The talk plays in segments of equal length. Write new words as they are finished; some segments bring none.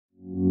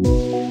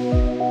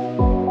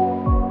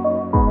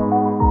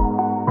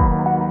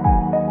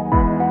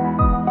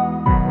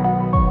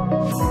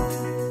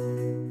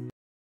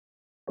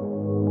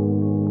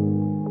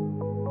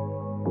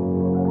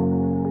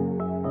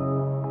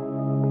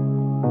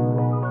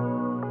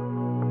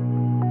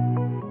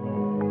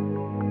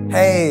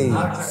Hey,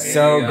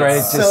 so great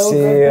to see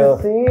you. To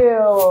see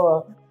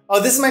you. Oh,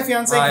 this is my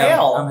fiance,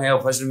 Hale. I'm Hale.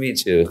 Pleasure to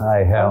meet you.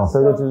 Hi, Hale.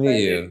 So good to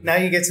meet you. Now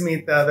you get to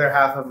meet the other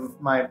half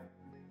of my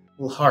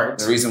heart.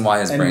 The reason why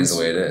his brain's the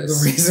way it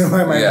is. The reason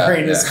why my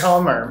brain is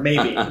calmer,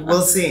 maybe.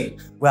 We'll see.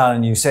 Well,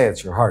 and you say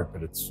it's your heart,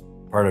 but it's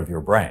part of your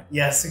brain.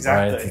 Yes,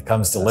 exactly. Right? It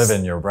comes to live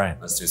in your brain.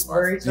 That's too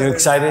smart. You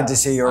excited to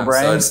see your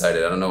brain? I'm so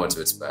excited. I don't know what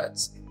to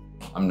expect.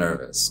 I'm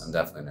nervous. I'm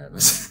definitely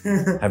nervous.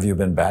 Have you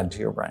been bad to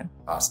your brain?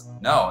 Awesome.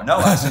 No,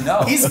 actually,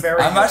 no. He's very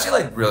I'm good.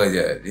 actually like really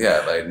good.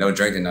 Yeah, like no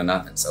drinking, no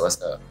nothing. So let's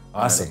go.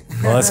 Awesome.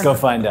 Well, let's go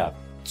find out.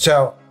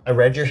 So I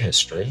read your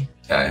history,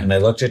 Okay. and I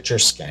looked at your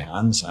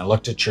scans, and I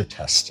looked at your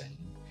testing.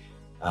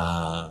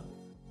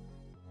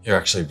 You're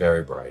actually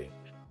very bright.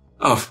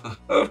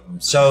 Oh.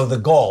 So the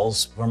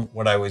goals from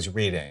what I was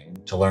reading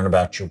to learn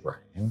about your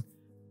brain,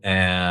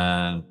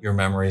 and your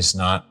memory's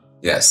not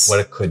Yes. what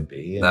it could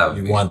be, and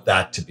you want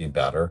that to be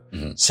better.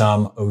 Mm-hmm.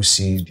 Some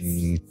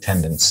OCD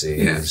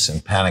tendencies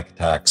and panic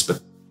attacks,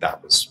 but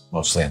that was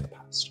mostly in the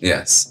past.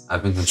 Yes.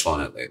 I've been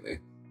controlling it lately.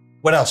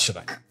 What else should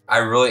I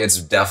know?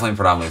 It's definitely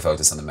predominantly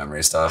focused on the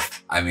memory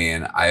stuff. I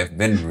mean, I've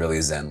been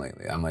really zen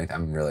lately. I'm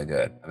really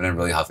good. I'm in a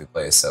really healthy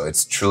place. So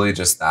it's truly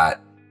just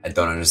that I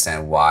don't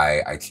understand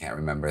why I can't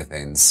remember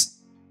things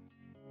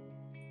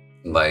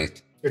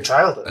like Your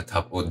childhood.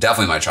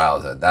 definitely my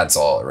childhood. That's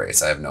all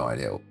erased. I have no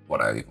idea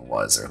what I even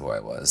was or who I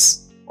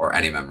was or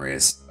any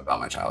memories about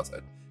my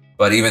childhood.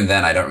 But even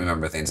then, I don't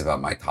remember things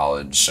about my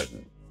college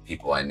and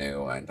people I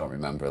knew. I don't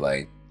remember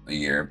like a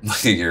year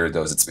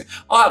ago.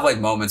 I'll have like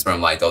moments where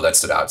I'm like, oh, that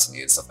stood out to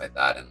me and stuff like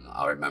that. And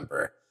I'll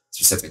remember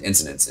specific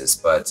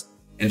incidences. But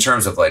in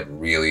terms of like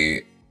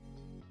really,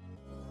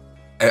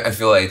 I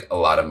feel like a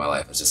lot of my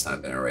life has just kind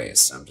of been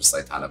erased. I'm just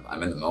like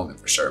I'm in the moment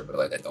for sure, but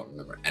like I don't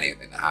remember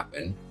anything that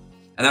happened.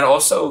 And that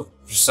also,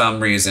 for some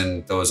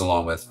reason, goes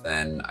along with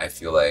then I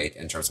feel like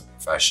in terms of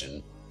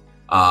profession,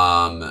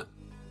 I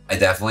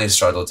definitely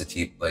struggle to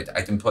keep, like,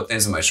 I can put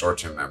things in my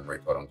short-term memory,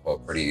 quote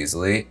unquote, pretty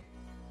easily.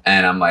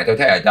 And I'm like,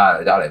 okay, I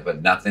got it,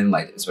 but nothing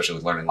like, especially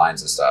with learning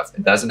lines and stuff,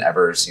 it doesn't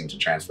ever seem to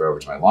transfer over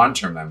to my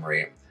long-term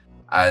memory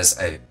as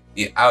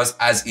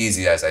as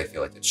easy as I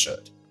feel like it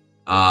should.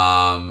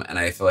 And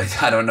I feel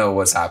like I don't know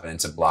what's happening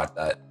to block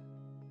that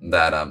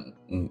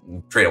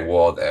create a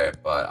wall there,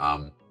 but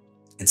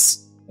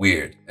it's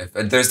weird.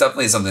 There's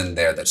definitely something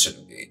there that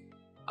shouldn't be.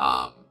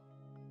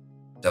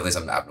 Definitely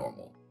something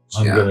abnormal.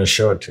 I'm going to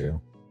show it to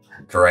you.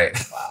 Great.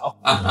 Wow.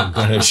 I'm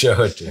going to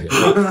show it to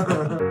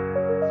you.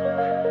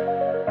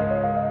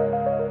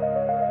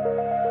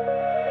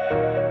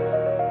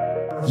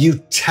 You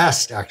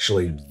test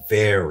actually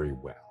very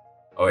well.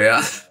 Oh,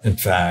 yeah? In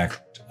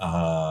fact,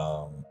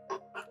 let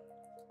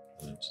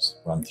me just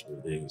run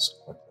through these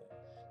quickly.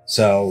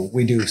 So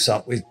we did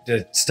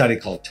a study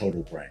called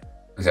Total Brain.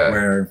 Okay.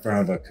 Where in front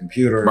of a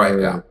computer. Right,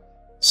 yeah.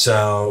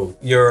 So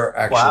you're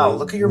actually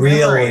look at your really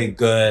memory.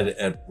 good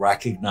at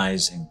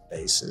recognizing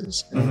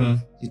faces.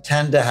 Mm-hmm. You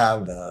tend to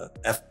have the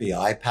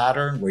FBI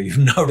pattern where you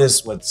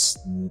notice what's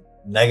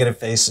negative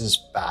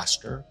faces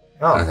faster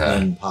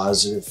than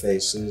positive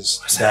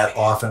faces. That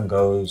often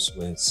goes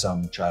with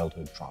some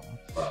childhood trauma.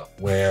 Wow.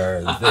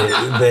 Where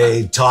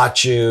they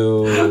taught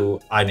you,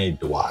 I need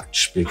to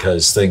watch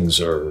because things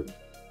are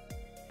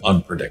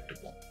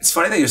unpredictable. It's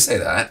funny that you say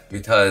that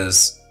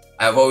because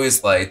I've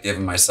always like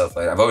given myself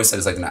like I've always said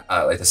it's like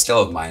a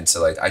skill of mine.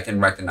 So like I can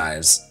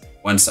recognize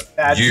when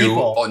Bad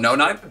people. Oh no,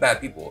 not even bad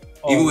people.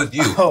 Even with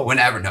you,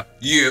 whenever no,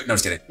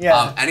 just kidding.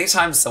 Yeah.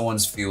 Anytime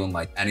someone's feeling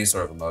like any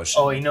sort of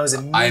emotion, Oh, he knows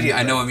immediately.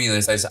 I know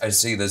immediately. I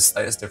see this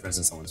slightest difference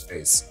in someone's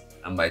face.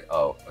 I'm like,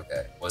 oh,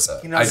 okay, what's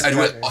up? He knows I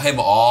do it him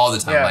all the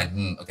time. Yeah.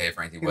 Like, okay,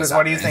 Frankie, He what's goes,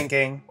 what are happening? you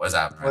thinking? What's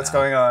happening? What's right now?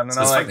 going on? And So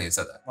I'm it's like, funny that you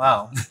said that.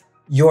 wow.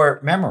 Your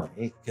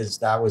memory, because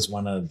that was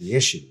one of the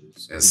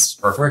issues, It's is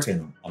perfect.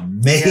 freaking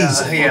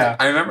amazing. Yeah.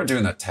 I remember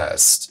doing that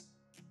test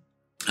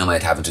and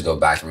like having to go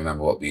back and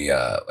remember what we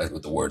like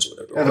with the words or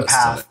whatever Or it the was.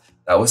 path.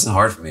 That wasn't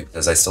hard for me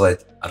because I still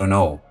like I don't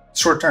know.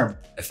 Short term.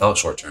 I felt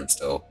short term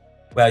still.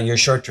 Well, your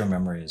short-term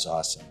memory is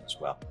awesome as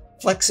well.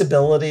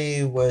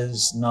 Flexibility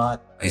was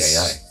not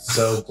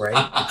so great.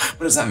 What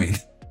does that mean?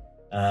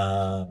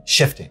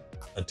 Shifting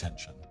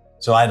attention.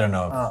 So I don't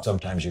know if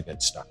sometimes you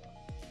get stuck on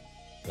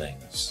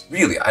things.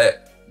 Really?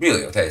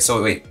 Okay.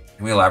 So wait,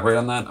 can we elaborate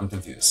on that? I'm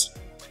confused.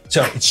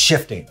 So it's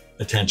shifting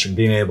attention,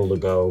 being able to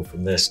go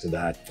from this to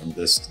that,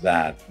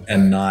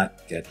 and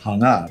not get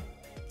hung up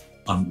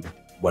on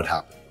what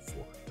happened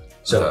before.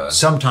 So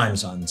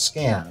sometimes on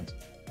scans,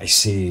 I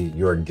see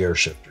your gear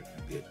shifter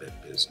can be a bit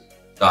busy.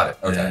 Got it.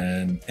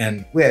 Okay.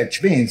 And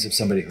which means if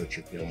somebody hurts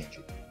your feelings,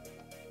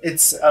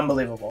 It's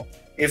unbelievable.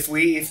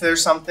 If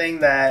there's something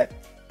that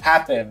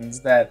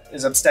happens that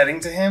is upsetting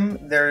to him,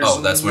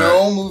 there's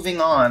no moving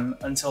on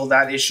until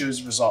that issue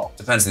is resolved.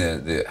 Depends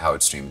on how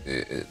extreme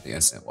the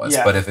incident was.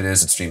 Yeah. But if it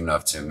is extreme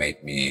enough to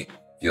make me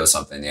feel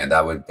something, yeah,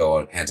 that would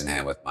go hand in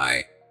hand with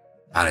my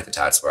panic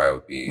attacks where I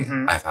would be,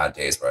 I've had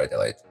days where I get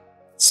like,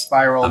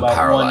 spiral I'm about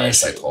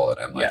paralyzed, one issue. I call it.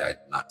 I'm like, I'm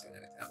not doing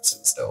anything, I'm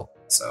sitting still.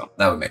 So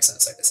that would make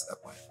sense, I guess, at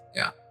that point.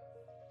 Yeah.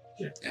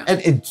 And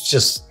it's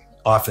just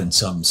often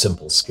some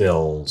simple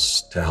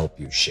skills to help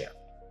you shift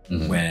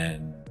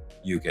when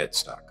you get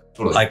stuck.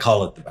 Totally. I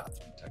call it the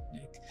bathroom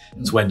technique.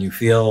 It's when you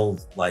feel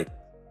like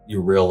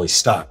you're really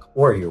stuck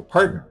or your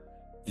partner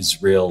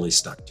is really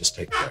stuck, just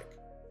take a break.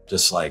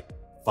 Just like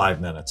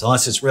 5 minutes,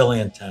 unless it's really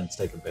intense,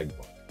 take a big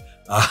book.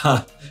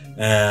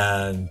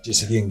 And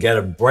just if you can get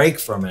a break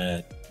from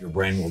it, your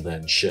brain will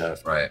then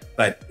shift. Right.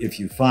 But if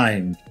you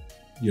find,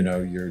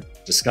 you're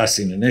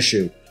discussing an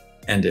issue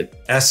and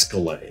it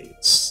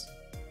escalates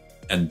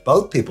and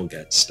both people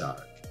get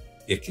stuck,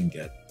 it can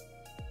get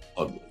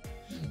ugly.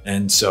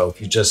 And so if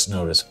you just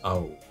notice,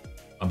 oh,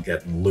 I'm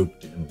getting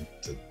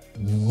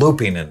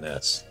looping in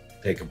this,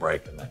 take a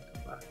break and then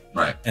come back.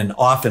 Right. And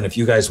often if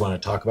you guys want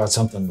to talk about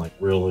something like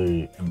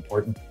really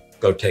important,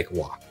 go take a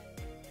walk.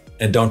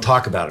 And don't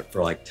talk about it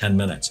for like 10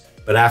 minutes.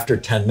 But after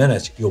 10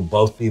 minutes, you'll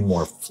both be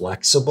more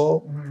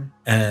flexible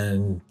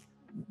and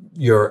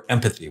your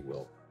empathy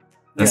will.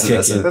 That's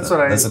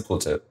a cool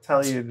tip.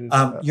 Tell you.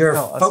 Your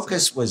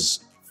focus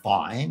was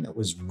fine. It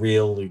was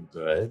really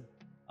good.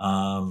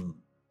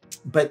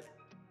 But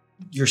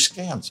your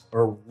scans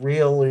are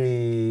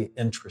really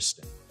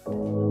interesting.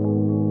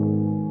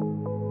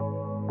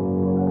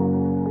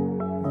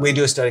 We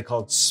do a study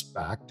called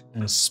SPECT,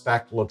 and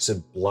SPECT looks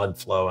at blood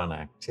flow and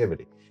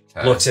activity.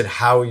 Looks at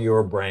how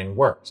your brain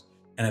works.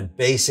 And it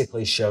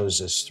basically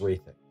shows us three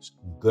things: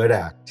 good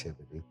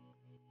activity,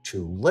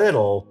 too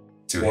little,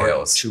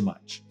 or too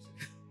much.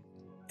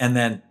 And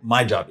then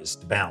my job is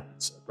to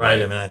balance it, right?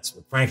 I mean, that's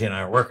what Frankie and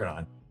I are working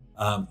on.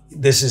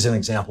 This is an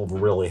example of a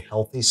really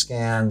healthy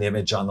scan. The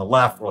image on the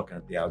left, we're looking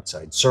at the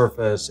outside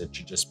surface. It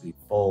should just be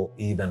full,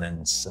 even,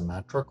 and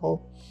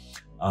symmetrical.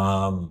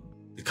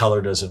 The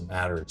color doesn't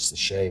matter, it's the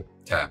shape.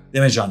 Okay. The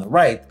image on the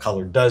right,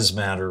 color does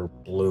matter.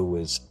 Blue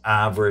is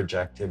average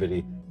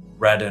activity.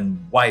 Red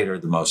and white are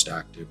the most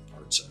active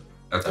parts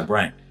of the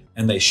brain.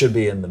 And they should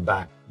be in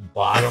the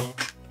bottom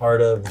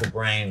part of the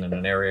brain in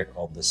an area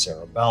called the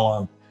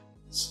cerebellum.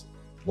 It's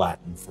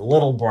Latin for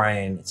little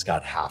brain. It's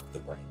got half the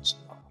brain's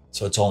neurons.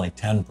 So it's only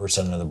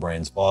 10% of the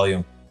brain's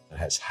volume. It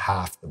has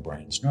half the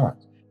brain's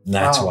neurons. And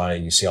that's why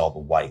you see all the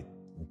white.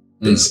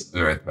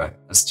 Right back.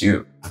 That's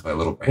you. My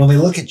little brain. When we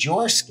look at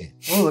your skin.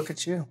 Oh, look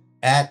at you.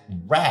 At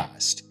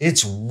rest,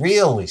 it's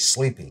really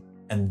sleepy.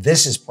 And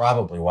this is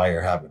probably why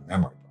you're having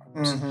memory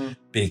problems.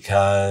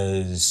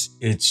 Because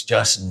it's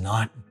just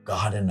not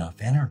got enough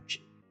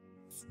energy.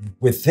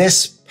 With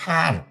this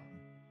pattern,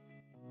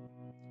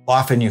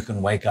 often you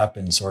can wake up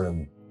and sort of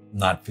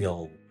not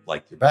feel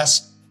like your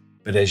best.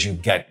 But as you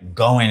get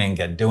going and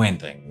get doing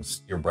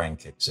things, your brain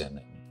kicks in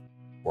and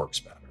works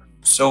better.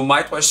 So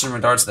my question in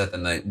regards to that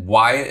then,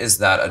 why is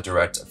that a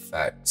direct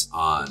effect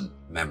on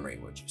memory,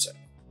 would you say?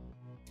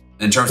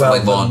 In terms of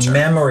like long-term? The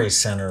memory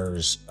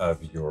centers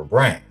of your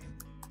brain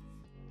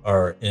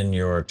are in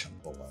your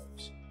temporal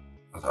lobes.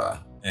 Okay.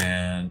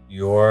 And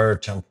your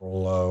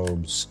temporal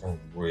lobes are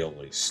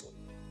really sleepy.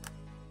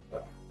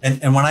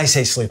 And when I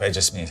say sleep, I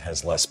just mean it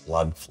has less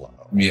blood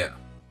flow. Yeah.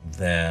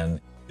 Than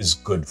is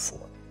good for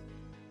it.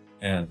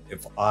 And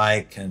if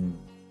I can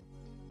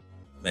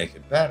make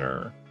it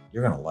better,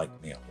 you're going to like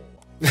me a whole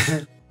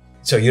lot.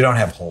 So you don't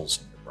have holes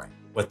in your brain.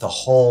 What the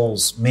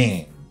holes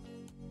mean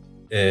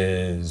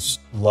is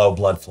low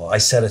blood flow. I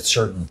set a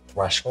certain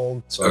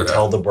threshold. So I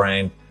tell the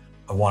brain,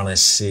 I want to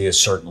see a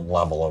certain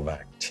level of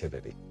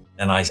activity.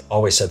 And I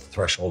always set the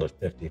threshold at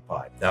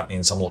 55. That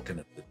means I'm looking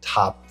at the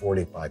top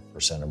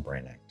 45% of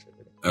brain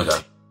activity.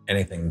 Okay.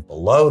 Anything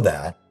below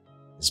that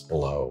is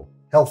below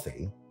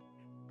healthy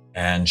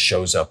and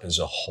shows up as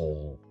a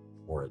hole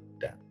or a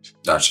dent.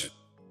 Gotcha.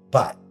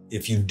 But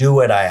if you do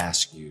what I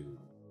ask you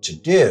to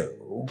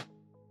do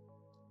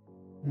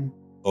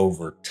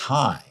over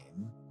time,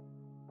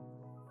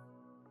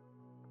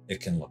 it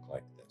can look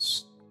like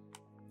this.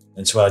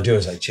 And so what I do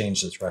is I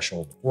change the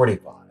threshold to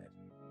 45.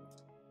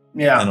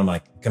 Yeah. And I'm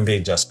like, it can be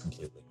just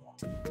completely wrong.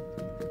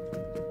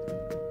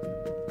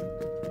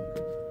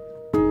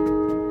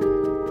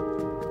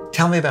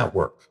 Tell me about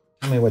work.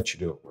 Tell me what you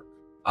do at work.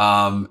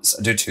 So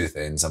I do two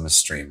things. I'm a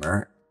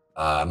streamer.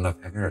 I don't know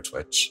if have you heard of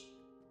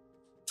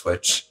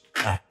Twitch?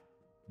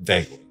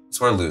 Vaguely. It's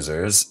where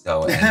losers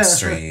go and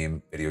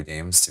stream video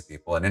games to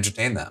people and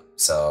entertain them.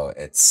 So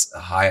it's a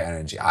high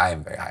energy. I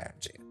am very high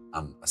energy.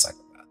 I'm a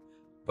psychopath.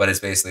 But it's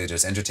basically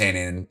just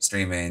entertaining,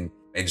 streaming,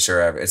 making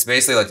sure it's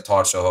basically like a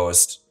talk show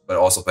host, but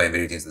also playing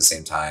video games at the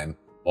same time,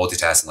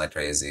 multitasking like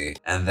crazy.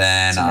 And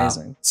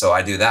then, so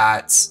I do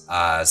that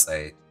as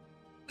like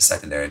a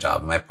secondary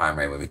job. My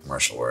primary would be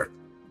commercial work.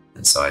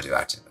 And so I do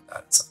acting with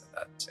that and stuff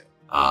like that too.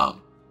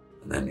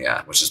 And then,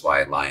 which is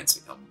why lines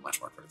become much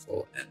more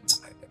critical and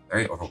I get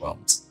very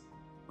overwhelmed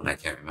when I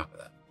can't remember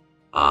that.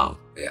 But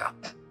yeah,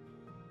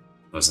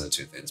 those are the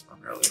two things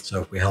primarily.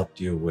 So if we helped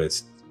you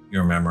with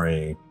your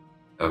memory,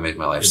 it would make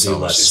my life so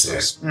much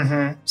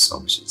easier. So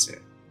much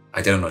easier.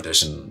 I did an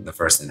audition. The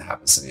first thing that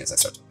happens to me is I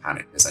start to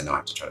panic because I know I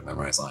have to try to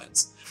memorize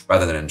lines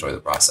rather than enjoy the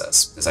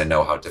process because I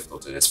know how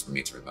difficult it is for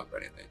me to remember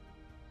anything.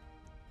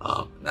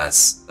 And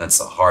that's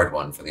a hard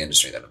one for the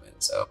industry that I'm in.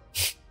 So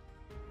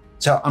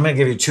I'm going to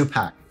give you two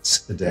packets.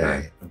 Max a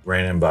day, a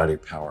Brain and Body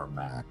Power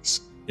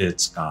Max.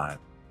 It's got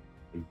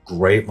a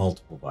great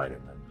multiple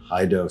vitamin,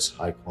 high dose,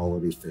 high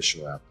quality fish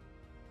oil,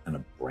 and a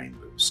brain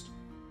boost.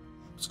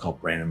 It's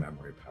called Brain and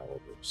Memory Power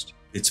Boost.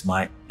 It's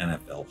my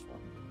NFL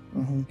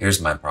formula.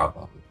 Here's my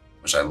problem,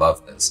 which I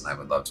love this, and I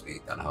would love to be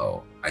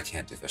gung-ho. I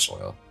can't do fish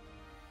oil.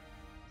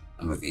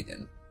 I'm a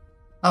vegan.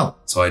 Oh.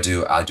 So I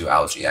do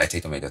algae. I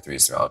take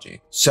omega-3s through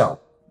algae. So,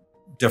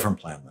 different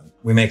plan then.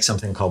 We make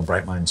something called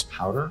Bright Minds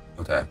Powder.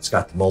 Okay. It's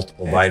got the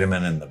multiple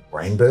vitamin and the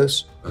brain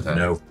boost with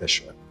no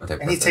fish oil. Okay,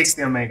 and he takes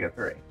the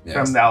omega-3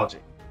 from the algae.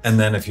 And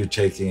then if you're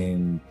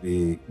taking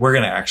we're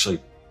going to actually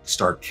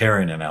start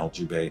carrying an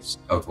algae-based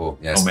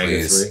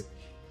omega-3.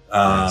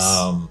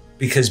 Nice.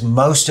 Because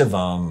most of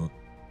them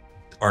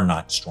are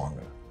not strong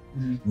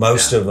enough.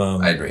 Most of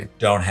them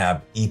don't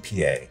have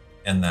EPA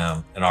in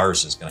them, and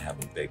ours is going to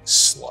have a big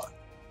slug.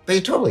 But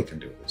you totally can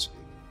do this.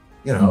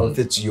 You know, if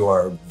it's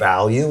your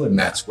value and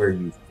that's where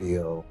you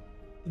feel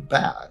the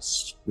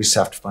best, we just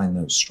have to find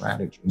those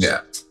strategies.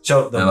 Yeah.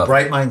 So the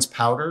Bright Minds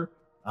powder,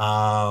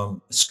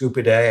 scoop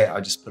a day, I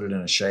just put it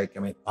in a shake.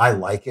 I mean, I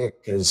like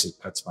it because it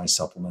cuts my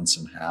supplements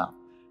in half.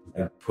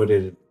 I put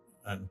it.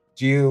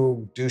 Do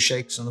you do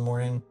shakes in the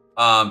morning?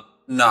 I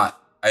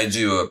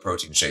do a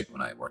protein shake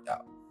when I work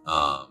out.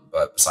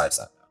 But besides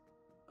that,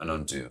 no. I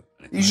don't do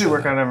anything. You usually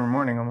work out every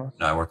morning almost.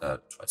 No, I work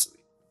out twice a week.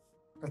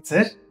 That's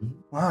it?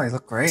 Wow, you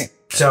look great.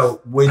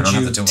 So would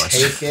you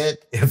take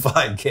it if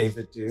I gave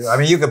it to you? I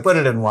mean, you could put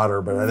it in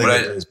water, but I think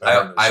it is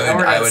better. I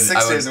work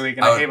 6 days a week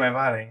and I hate my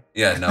body.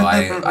 Yeah, no,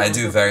 I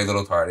do very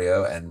little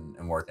cardio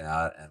and working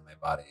out, and my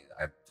body,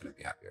 I couldn't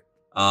be happier.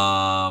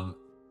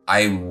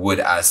 I would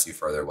ask you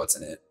further what's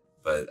in it,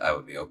 but I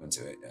would be open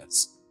to it,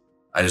 yes.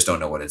 I just don't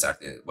know what's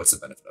the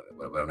benefit of it.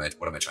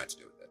 What am I trying to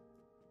do with it?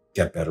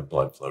 Get better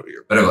blood flow to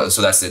your body.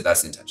 So that's the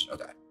intention.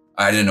 Okay.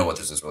 I didn't know what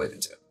this was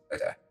related to.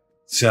 Okay.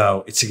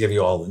 So it's to give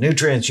you all the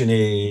nutrients you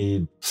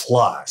need,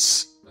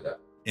 plus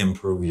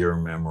improve your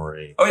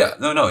memory. Oh yeah,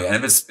 no,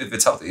 and if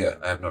it's healthy, yeah,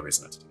 I have no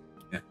reason not to do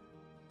it.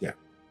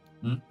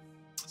 Yeah.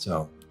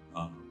 So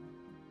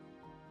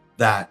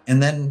that,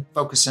 and then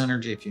focus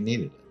energy if you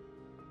needed it,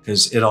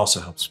 because it also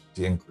helps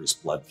to increase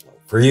blood flow.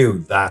 For you,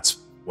 that's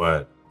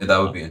what. Yeah, that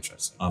would be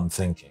interesting. I'm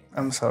thinking.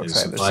 I'm so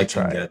excited. If I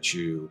can get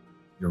you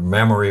your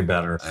memory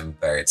better. I'm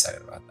very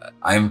excited about that.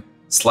 I'm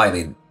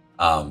slightly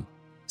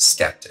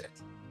skeptic,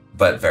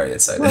 but very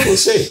excited. Well, we'll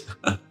see.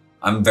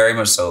 I'm very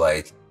much so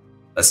like,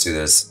 let's do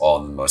this all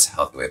in the most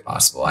healthy way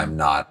possible. I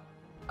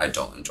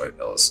don't enjoy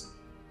pills.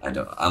 I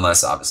don't,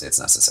 unless obviously it's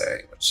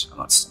necessary, which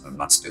I'm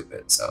not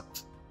stupid. So,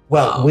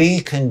 well,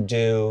 we can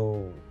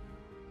do,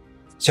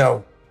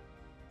 so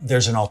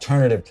there's an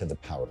alternative to the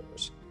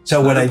powders.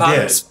 So what I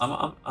did,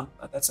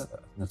 that's okay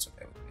with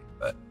me,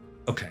 but.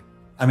 Okay.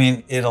 I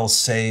mean, it'll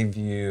save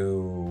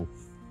you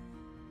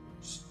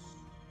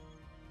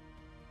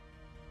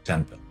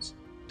 10 pills,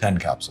 10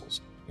 capsules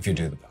if you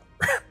do the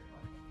powder.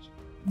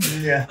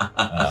 Yeah.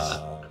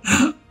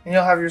 And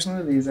you'll have your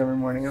smoothies every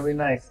morning. It'll be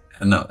nice.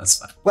 No, that's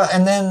fine. Well,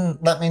 and then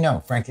let me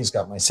know. Frankie's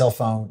got my cell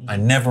phone. I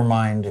never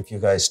mind if you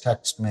guys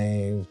text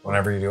me.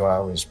 Whenever you do, I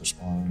always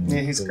respond. Yeah,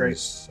 he's great.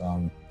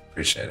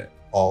 Appreciate it.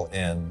 All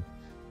in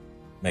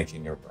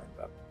making your brain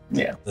better.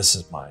 Yeah. This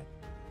is my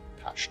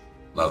passion.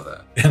 Love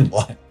that. In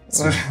life.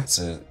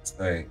 It's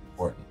very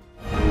important.